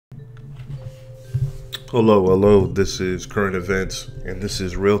Hello, hello. This is Current Events, and this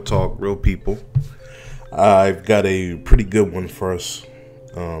is Real Talk, Real People. I've got a pretty good one for us.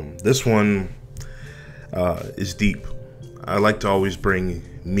 This one is deep. I like to always bring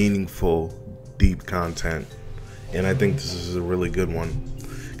meaningful, deep content, and I think this is a really good one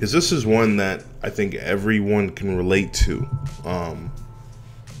because this is one that I think everyone can relate to,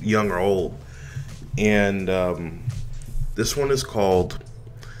 young or old. And this one is called,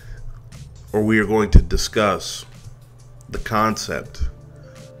 or we are going to discuss the concept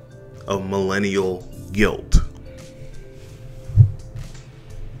of millennial guilt.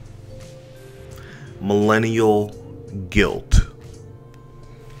 Millennial guilt.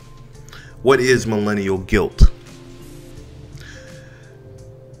 What is millennial guilt?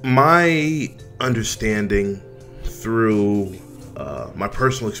 My understanding through my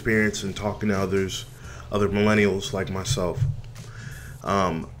personal experience and talking to other millennials like myself,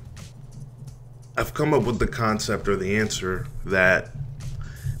 I've come up with the concept or the answer that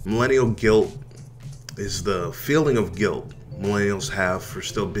millennial guilt is the feeling of guilt millennials have for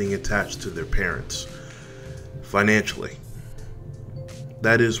still being attached to their parents financially.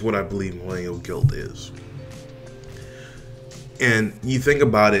 That is what I believe millennial guilt is. And you think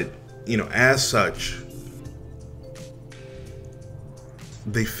about it, as such,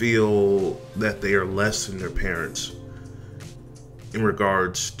 they feel that they are less than their parents in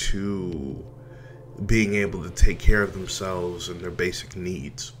regards to being able to take care of themselves and their basic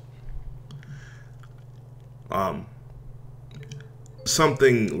needs.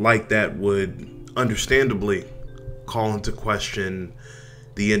 Something like that would understandably call into question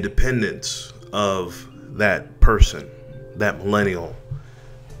the independence of that person, that millennial.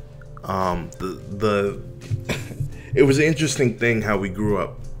 It was an interesting thing how we grew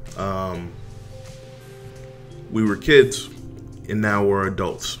up. We were kids, and now we're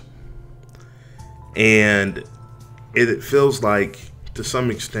adults. And it feels like, to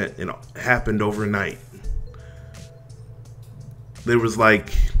some extent, it happened overnight. There was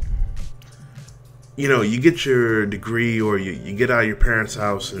like, you get your degree or you get out of your parents'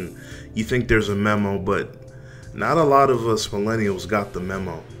 house and you think there's a memo, but not a lot of us millennials got the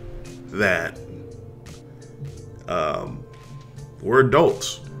memo that we're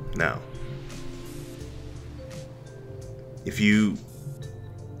adults now. If you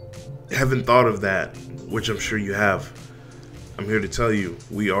haven't thought of that, which I'm sure you have, I'm here to tell you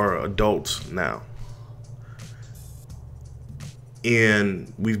we are adults now.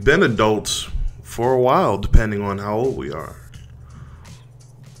 And we've been adults for a while, depending on how old we are.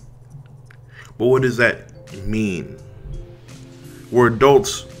 But what does that mean? We're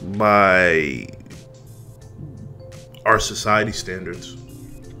adults by our society standards.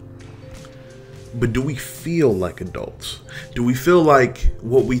 But do we feel like adults? Do we feel like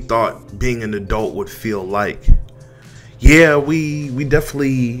what we thought being an adult would feel like? Yeah, we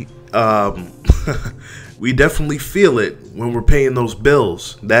definitely we definitely feel it when we're paying those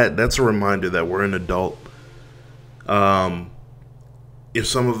bills. That's a reminder that we're an adult. If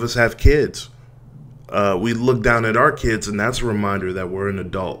some of us have kids, we look down at our kids, and that's a reminder that we're an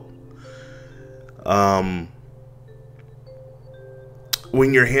adult. When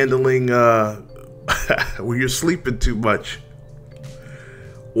you're handling when you're sleeping too much,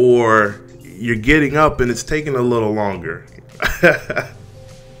 or you're getting up and it's taking a little longer,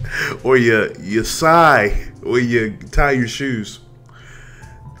 or you sigh, or you tie your shoes,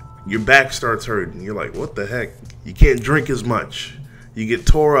 your back starts hurting. You're like, what the heck? You can't drink as much. You get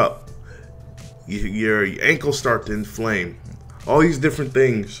tore up. Your ankles start to inflame. All these different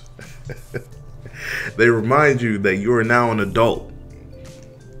things. They remind you that you are now an adult.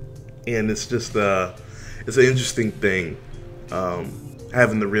 And it's just it's an interesting thing,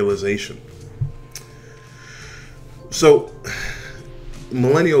 having the realization. So,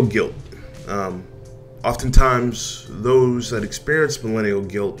 millennial guilt. Oftentimes, those that experience millennial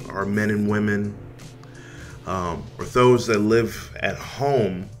guilt are men and women, or those that live at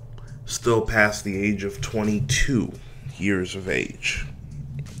home still past the age of 22 years of age.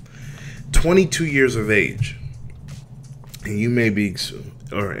 22 years of age, and you may be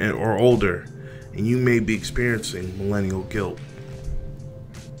or older, and you may be experiencing millennial guilt.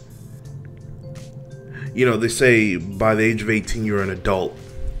 They say by the age of 18 you're an adult,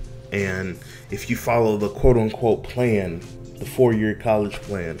 and if you follow the quote-unquote plan, the 4-year college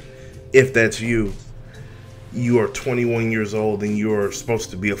plan, if that's you are 21 years old and you're supposed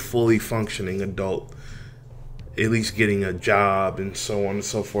to be a fully functioning adult, at least getting a job and so on and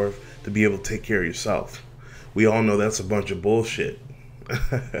so forth, to be able to take care of yourself. We all know that's a bunch of bullshit.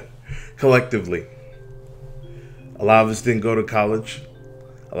 Collectively, a lot of us didn't go to college.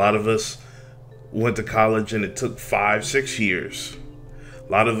 A lot of us went to college and it took 5-6 years.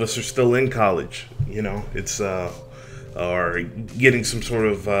 A lot of us are still in college, it's or getting some sort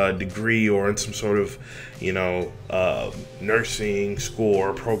of degree or in some sort of nursing school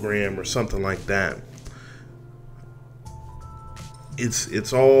or program or something like that.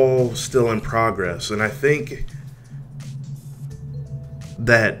 It's all still in progress, and I think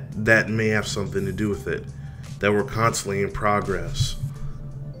that may have something to do with it, that we're constantly in progress,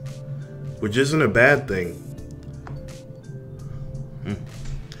 which isn't a bad thing.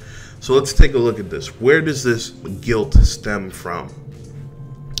 So let's take a look at this. Where does this guilt stem from?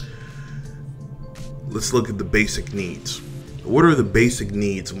 Let's look at the basic needs. What are the basic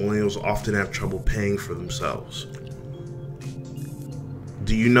needs millennials often have trouble paying for themselves?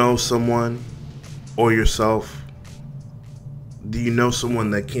 Do you know someone or yourself? Do you know someone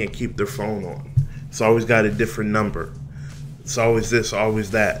that can't keep their phone on? It's always got a different number. It's always this,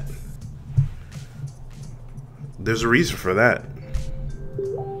 always that. There's a reason for that.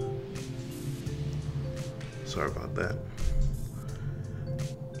 Sorry about that.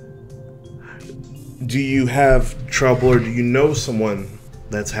 Do you have trouble, or do you know someone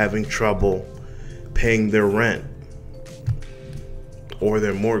that's having trouble paying their rent or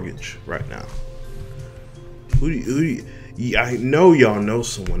their mortgage right now? I know y'all know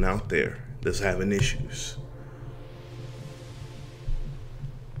someone out there that's having issues.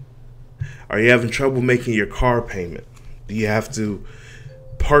 Are you having trouble making your car payment? Do you have to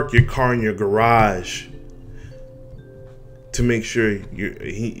park your car in your garage to make sure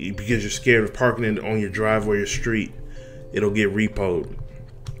because you're scared of parking it on your driveway or street, it'll get repoed?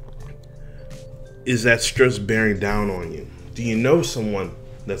 Is that stress bearing down on you? Do you know someone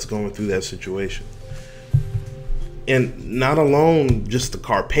that's going through that situation? And not alone just the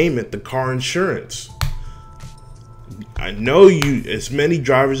car payment, the car insurance. I know you, as many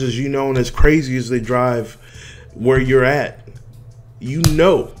drivers as you know, and as crazy as they drive where you're at,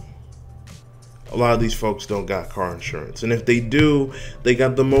 a lot of these folks don't got car insurance. And if they do, they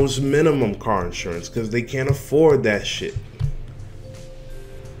got the most minimum car insurance because they can't afford that shit.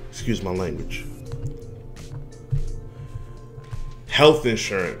 Excuse my language. Health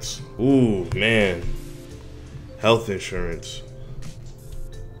insurance. Ooh, man. Health insurance.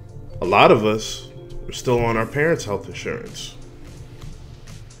 A lot of us are still on our parents' health insurance.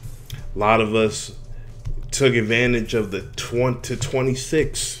 A lot of us took advantage of the 20 to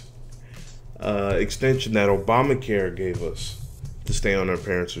 26 extension that Obamacare gave us to stay on our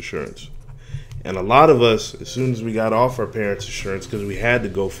parents' insurance. And a lot of us, as soon as we got off our parents' insurance, because we had to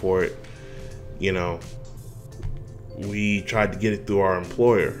go for it, we tried to get it through our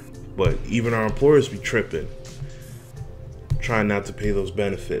employer. But even our employers be tripping, trying not to pay those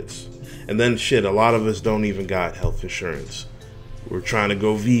benefits. And then a lot of us don't even got health insurance. We're trying to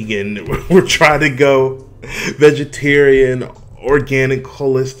go vegan. We're trying to go vegetarian, organic,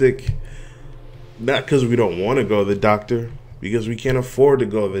 holistic. Not because we don't want to go to the doctor, because we can't afford to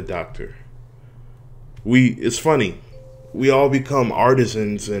go to the doctor. It's funny. We all become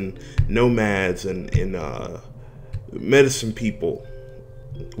artisans and nomads and medicine people,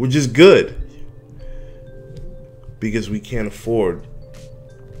 which is good, because we can't afford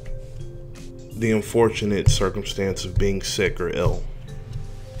the unfortunate circumstance of being sick or ill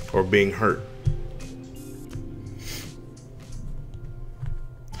or being hurt.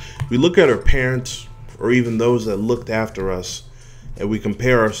 We look at our parents or even those that looked after us, and we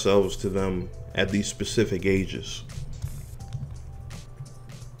compare ourselves to them at these specific ages.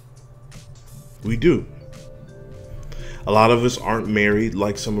 We do. A lot of us aren't married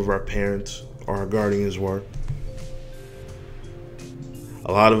like some of our parents or our guardians were.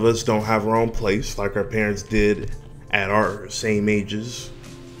 A lot of us don't have our own place like our parents did at our same ages.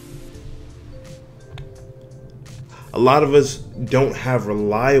 A lot of us don't have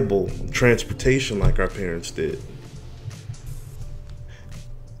reliable transportation like our parents did.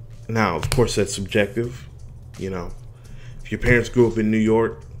 Now, of course, that's subjective. If your parents grew up in New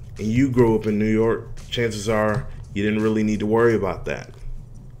York and you grew up in New York, chances are you didn't really need to worry about that.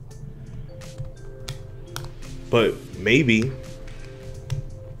 But maybe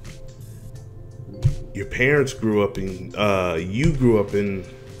your parents grew up in,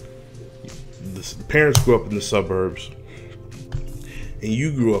 parents grew up in the suburbs, and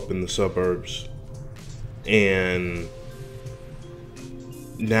you grew up in the suburbs, and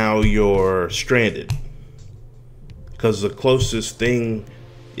now you're stranded because the closest thing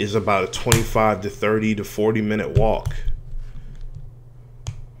is about a 25 to 30 to 40 minute walk.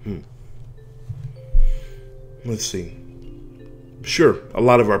 Let's see. Sure, a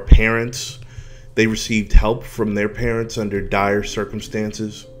lot of our parents, they received help from their parents under dire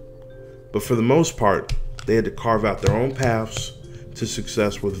circumstances. But for the most part, they had to carve out their own paths to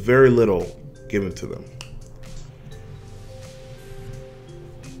success with very little given to them.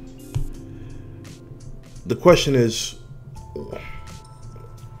 The question is,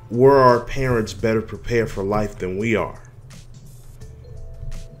 were our parents better prepared for life than we are?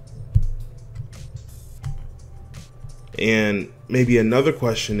 And maybe another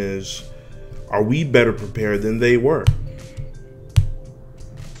question is, are we better prepared than they were?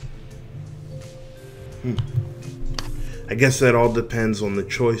 I guess that all depends on the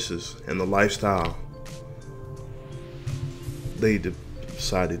choices and the lifestyle they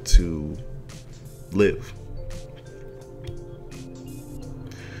decided to live.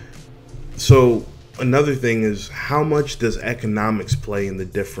 So another thing is, how much does economics play in the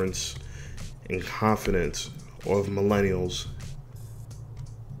difference in confidence of millennials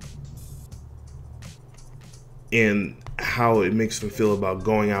and how it makes them feel about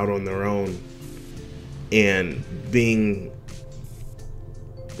going out on their own and being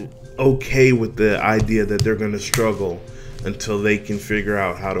okay with the idea that they're going to struggle until they can figure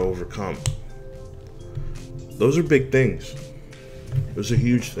out how to overcome? Those are big things. Those are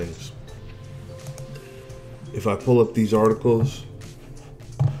huge things. If I pull up these articles,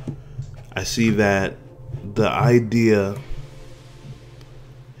 I see that the idea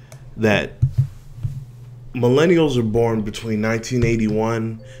that millennials are born between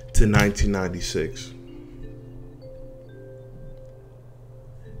 1981 to 1996.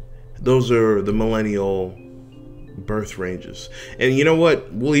 Those are the millennial birth ranges. And you know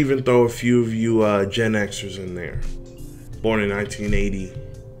what? We'll even throw a few of you Gen Xers in there. Born in 1980.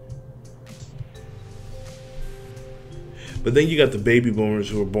 But then you got the baby boomers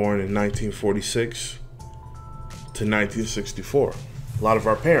who were born in 1946 to 1964. A lot of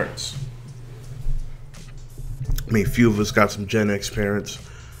our parents. I mean, a few of us got some Gen X parents,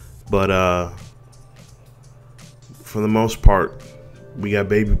 but for the most part, we got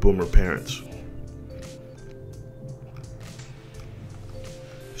baby boomer parents.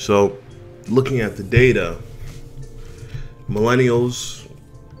 So, looking at the data, millennials,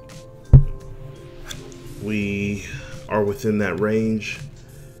 we are within that range,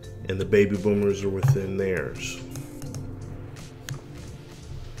 and the baby boomers are within theirs.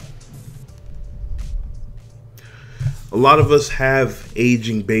 A lot of us have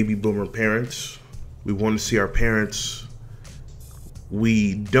aging baby boomer parents. We want to see our parents.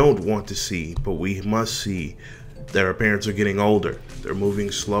 We don't want to see, but we must see that our parents are getting older. They're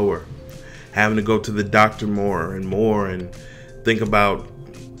moving slower, having to go to the doctor more and think about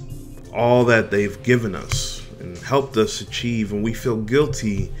all that they've given us and helped us achieve, and we feel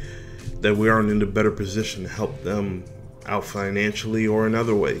guilty that we aren't in a better position to help them out financially or in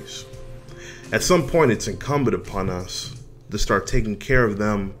other ways. At some point, it's incumbent upon us to start taking care of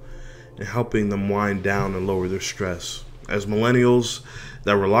them and helping them wind down and lower their stress. As millennials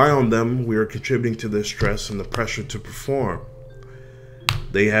that rely on them, we are contributing to their stress and the pressure to perform.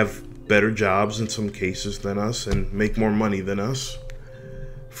 They have better jobs in some cases than us and make more money than us,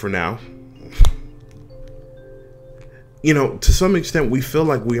 for now. You know, to some extent, we feel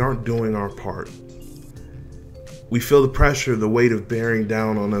like we aren't doing our part. We feel the pressure, the weight of bearing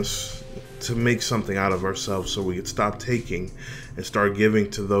down on us to make something out of ourselves so we could stop taking and start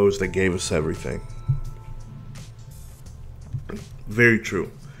giving to those that gave us everything. Very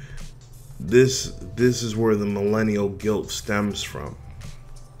true. This is where the millennial guilt stems from.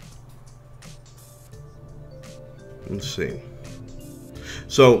 Let's see.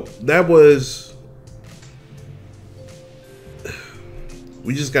 So that was,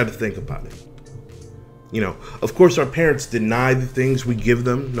 we just got to think about it. You know, of course, our parents deny the things we give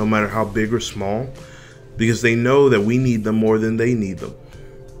them, no matter how big or small, because they know that we need them more than they need them.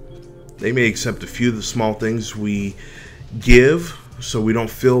 They may accept a few of the small things we give so we don't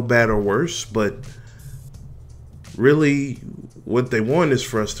feel bad or worse, but really what they want is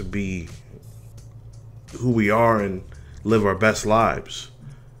for us to be who we are and live our best lives.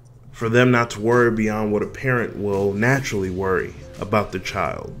 For them not to worry beyond what a parent will naturally worry about their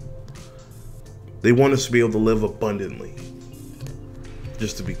child. They want us to be able to live abundantly,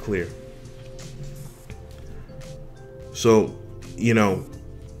 just to be clear. So, you know,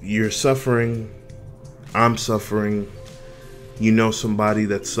 you're suffering, I'm suffering, you know somebody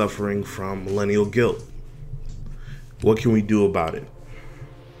that's suffering from millennial guilt. What can we do about it?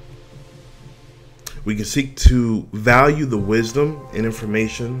 We can seek to value the wisdom and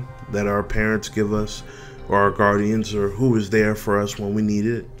information that our parents give us, or our guardians, or who is there for us when we need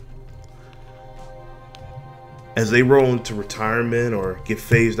it. As they roll into retirement or get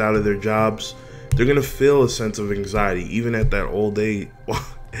phased out of their jobs, they're going to feel a sense of anxiety, even at that old age.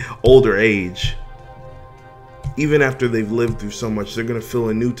 older age, even after they've lived through so much, they're going to feel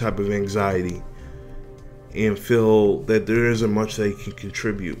a new type of anxiety and feel that there isn't much they can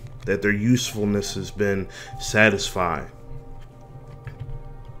contribute, that their usefulness has been satisfied.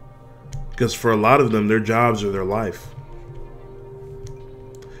 Because for a lot of them, their jobs are their life.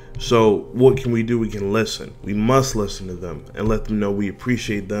 So what can we do? We can listen. We must listen to them and let them know we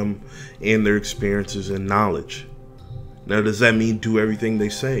appreciate them and their experiences and knowledge. Now, does that mean do everything they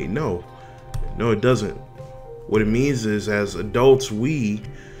say? No, it doesn't. What it means is, as adults, we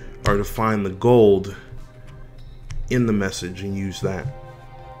are to find the gold in the message and use that.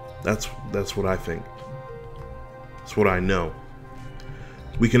 That's what I think. That's what I know.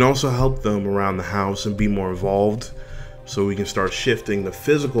 We can also help them around the house and be more involved, so we can start shifting the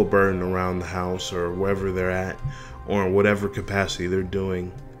physical burden around the house or wherever they're at, or in whatever capacity they're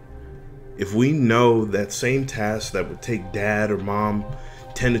doing. If we know that same task that would take dad or mom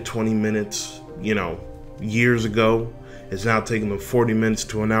 10 to 20 minutes, years ago, is now taking them 40 minutes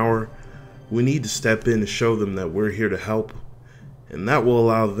to an hour, we need to step in and show them that we're here to help. And that will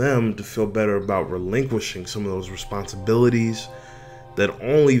allow them to feel better about relinquishing some of those responsibilities that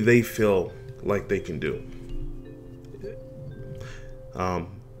only they feel like they can do.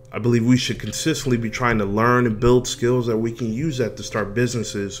 I believe we should consistently be trying to learn and build skills that we can use to start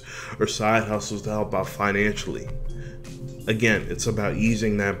businesses or side hustles to help out financially. Again, it's about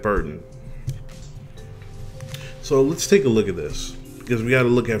easing that burden. So let's take a look at this, because we got to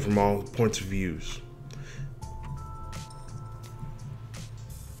look at it from all points of views.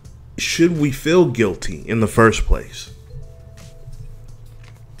 Should we feel guilty in the first place?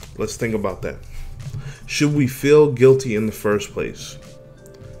 Let's think about that. Should we feel guilty in the first place?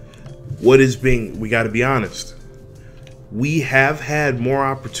 We got to be honest. We have had more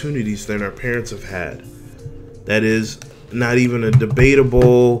opportunities than our parents have had. That is not even a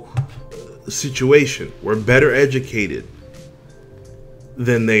debatable situation. We're better educated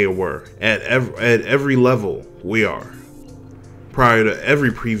than they were at every level. We are, prior to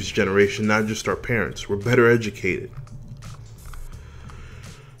every previous generation, not just our parents. We're better educated.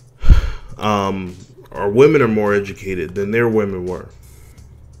 Our women are more educated than their women were.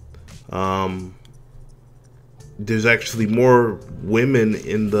 There's actually more women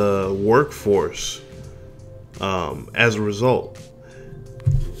in the workforce as a result,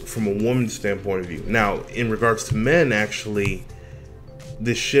 from a woman's standpoint of view. Now, in regards to men, actually,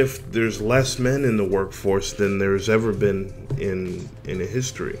 this shift, there's less men in the workforce than there's ever been in a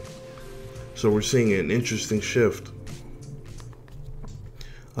history. So we're seeing an interesting shift.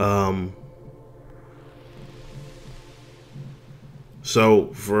 So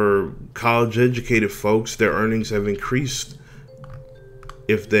for college educated folks, their earnings have increased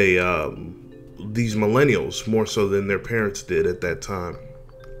if they these millennials more so than their parents did at that time.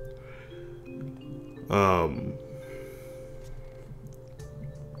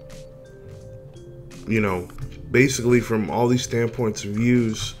 Basically from all these standpoints of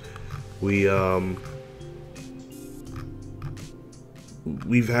views, we've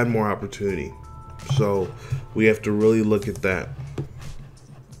had more opportunity. So we have to really look at that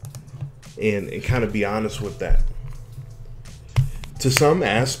and kind of be honest with that. To some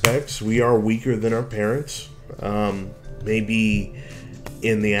aspects, we are weaker than our parents. Maybe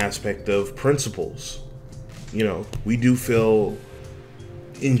in the aspect of principles. We do feel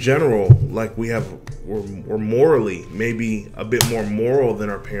in general like we're morally maybe a bit more moral than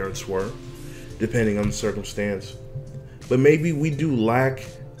our parents were, depending on the circumstance. But maybe we do lack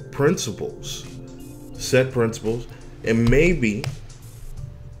principles, set principles, and maybe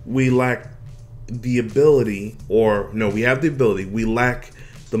we lack the ability, we have the ability, we lack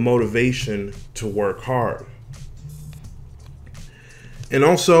the motivation to work hard. And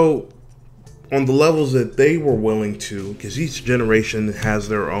also, on the levels that they were willing to, because each generation has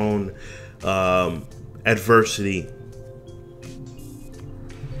their own adversity.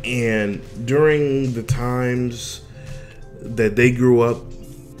 And during the times that they grew up,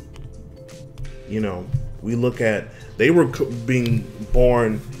 we look at, they were being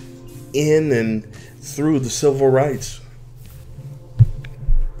born in and through the civil rights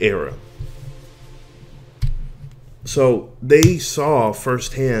era. So they saw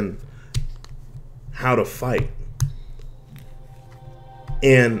firsthand how to fight.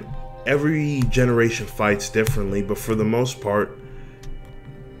 And every generation fights differently, but for the most part,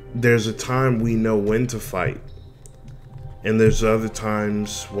 there's a time we know when to fight. And there's other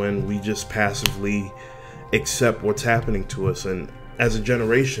times when we just passively accept what's happening to us. And as a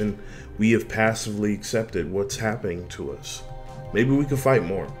generation, we have passively accepted what's happening to us. Maybe we could fight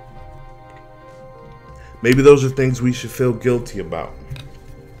more. Maybe those are things we should feel guilty about.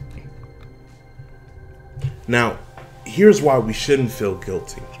 Now, here's why we shouldn't feel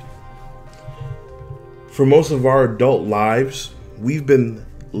guilty. For most of our adult lives, we've been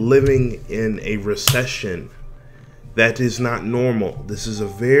living in a recession that is not normal. This is a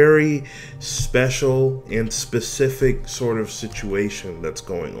very special and specific sort of situation that's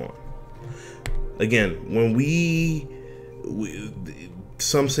going on. Again, when we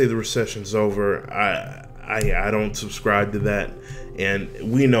some say the recession's over, I don't subscribe to that. And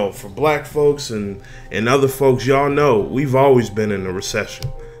we know for black folks and other folks, y'all know we've always been in a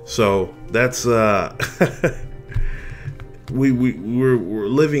recession. So that's we're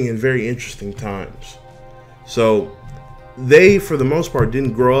living in very interesting times. So they, for the most part,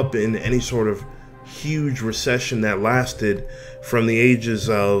 didn't grow up in any sort of huge recession that lasted from the ages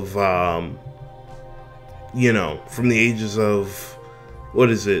of what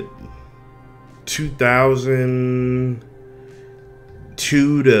is it,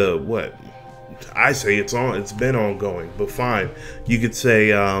 2002 to what? I say it's been ongoing, but fine. You could say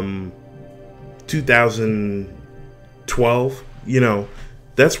 2012,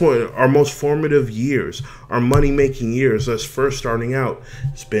 that's what our most formative years, our money-making years, us first starting out.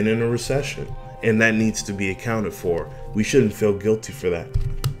 It's been in a recession, and that needs to be accounted for. We shouldn't feel guilty for that.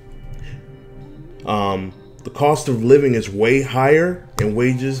 The cost of living is way higher, and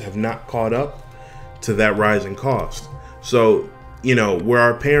wages have not caught up to that rising cost. So, where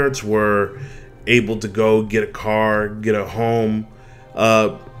our parents were able to go get a car, get a home,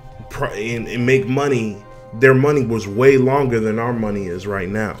 and make money, their money was way longer than our money is right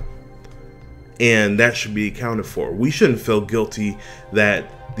now. And that should be accounted for. We shouldn't feel guilty that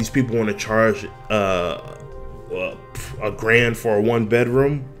these people want to charge $1,000 for a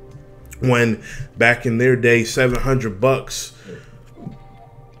 1-bedroom, when back in their day, $700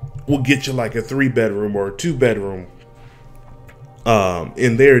 will get you like a 3-bedroom or a 2-bedroom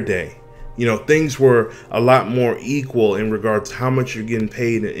in their day. Things were a lot more equal in regards to how much you're getting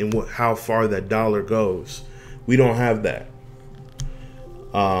paid and how far that dollar goes. We don't have that.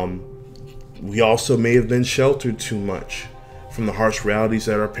 We also may have been sheltered too much from the harsh realities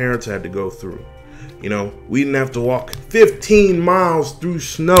that our parents had to go through. We didn't have to walk 15 miles through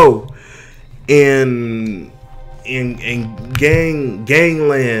snow and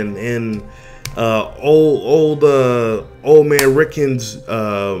gangland and old man Rickens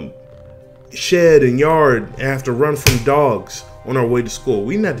shed and yard and have to run from dogs on our way to school.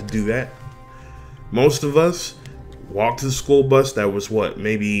 We didn't have to do that. Most of us walked to the school bus that was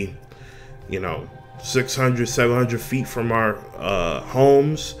maybe 600, 700 feet from our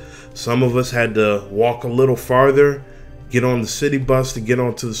homes. Some of us had to walk a little farther, get on the city bus to get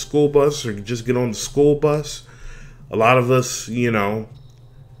onto the school bus, or just get on the school bus. A lot of us,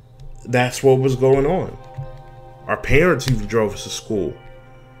 that's what was going on. Our parents even drove us to school.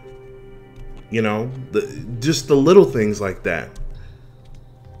 Just the little things like that.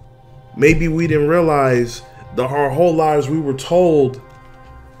 Maybe we didn't realize our whole lives we were told,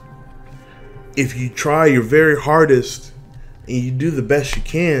 if you try your very hardest and you do the best you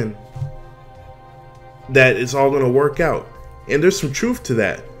can, that it's all going to work out. And there's some truth to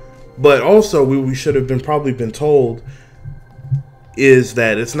that. But also we should have probably been told is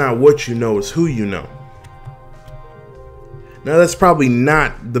that it's not what you know, it's who you know. Now, that's probably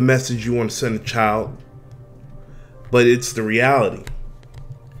not the message you want to send a child, but it's the reality.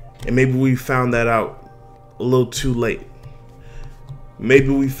 And maybe we found that out a little too late. Maybe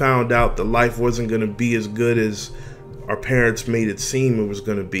we found out that life wasn't going to be as good as our parents made it seem it was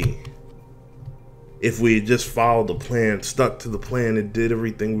going to be. If we had just followed the plan, stuck to the plan, and did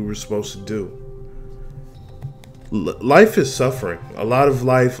everything we were supposed to do. Life is suffering. A lot of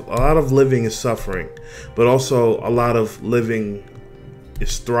living is suffering, but also a lot of living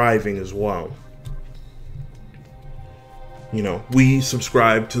is thriving as well. We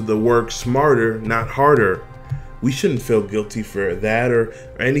subscribe to the work smarter, not harder. We shouldn't feel guilty for that or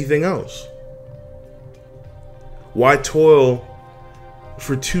anything else. Why toil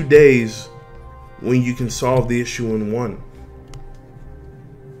for 2 days when you can solve the issue in one?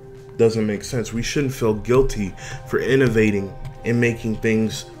 Doesn't make sense. We shouldn't feel guilty for innovating and making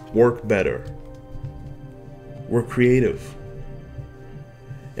things work better. We're creative.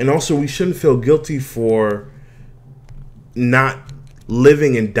 And also, we shouldn't feel guilty for not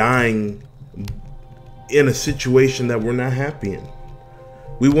living and dying in a situation that we're not happy in.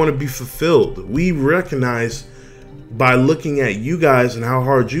 We want to be fulfilled. We recognize by looking at you guys and how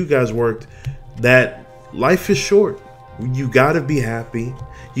hard you guys worked that life is short. You got to be happy.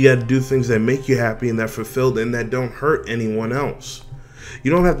 You got to do things that make you happy and that fulfilled and that don't hurt anyone else.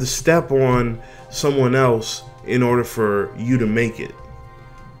 You don't have to step on someone else in order for you to make it.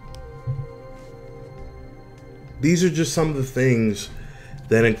 These are just some of the things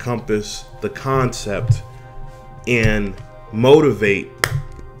that encompass the concept and motivate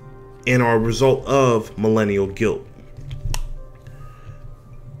and are a result of millennial guilt.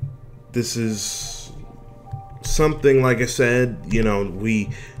 This is something, like I said, you know,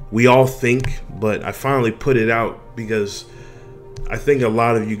 we all think, but I finally put it out because I think a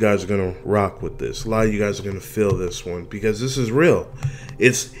lot of you guys are gonna rock with this. A lot of you guys are gonna feel this one because this is real.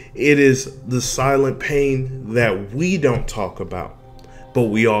 It is the silent pain that we don't talk about, but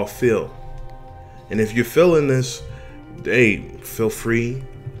we all feel. And if you're feeling this, hey, feel free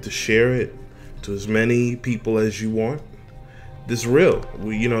to share it to as many people as you want. This is real.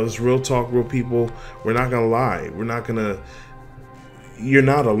 This real talk, real people. We're not gonna lie. You're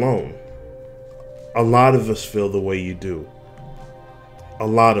not alone. A lot of us feel the way you do. A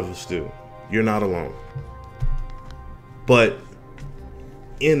lot of us do. You're not alone. But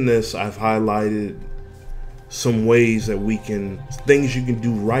in this, I've highlighted some ways that things you can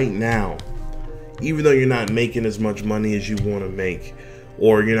do right now, even though you're not making as much money as you want to make,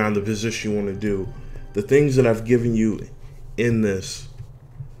 or you're not in the position you want to do. The things that I've given you in this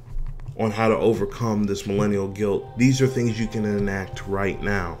on how to overcome this millennial guilt, these are things you can enact right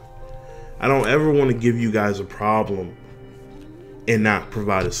now. I don't ever want to give you guys a problem and not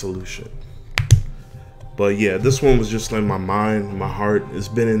provide a solution. But yeah, this one was just in my mind, my heart. It's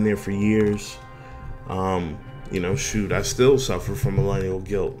been in there for years. I still suffer from millennial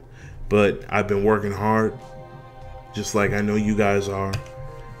guilt, but I've been working hard, just like I know you guys are,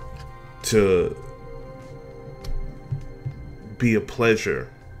 to be a pleasure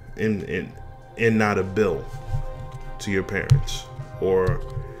and not a bill to your parents or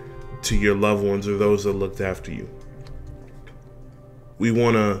to your loved ones or those that looked after you. We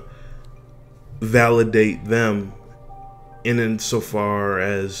want to validate them insofar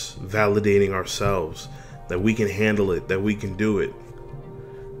as validating ourselves, that we can handle it, that we can do it.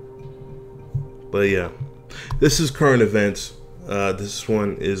 But yeah, this is current events. This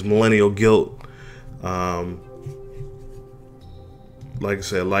one is millennial guilt. Like I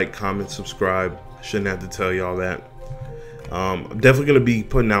said, like, comment, subscribe. Shouldn't have to tell y'all that. I'm definitely gonna be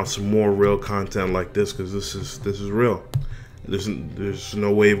putting out some more real content like this because this is real. There's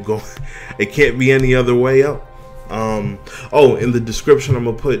no way of going. It can't be any other way up. In the description, I'm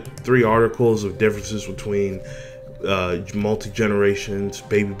gonna put 3 articles of differences between multi-generations,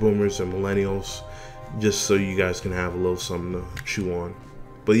 baby boomers, and millennials, just so you guys can have a little something to chew on.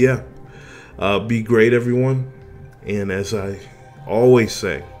 But yeah, be great, everyone. And as I always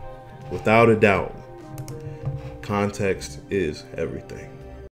say, without a doubt, context is everything.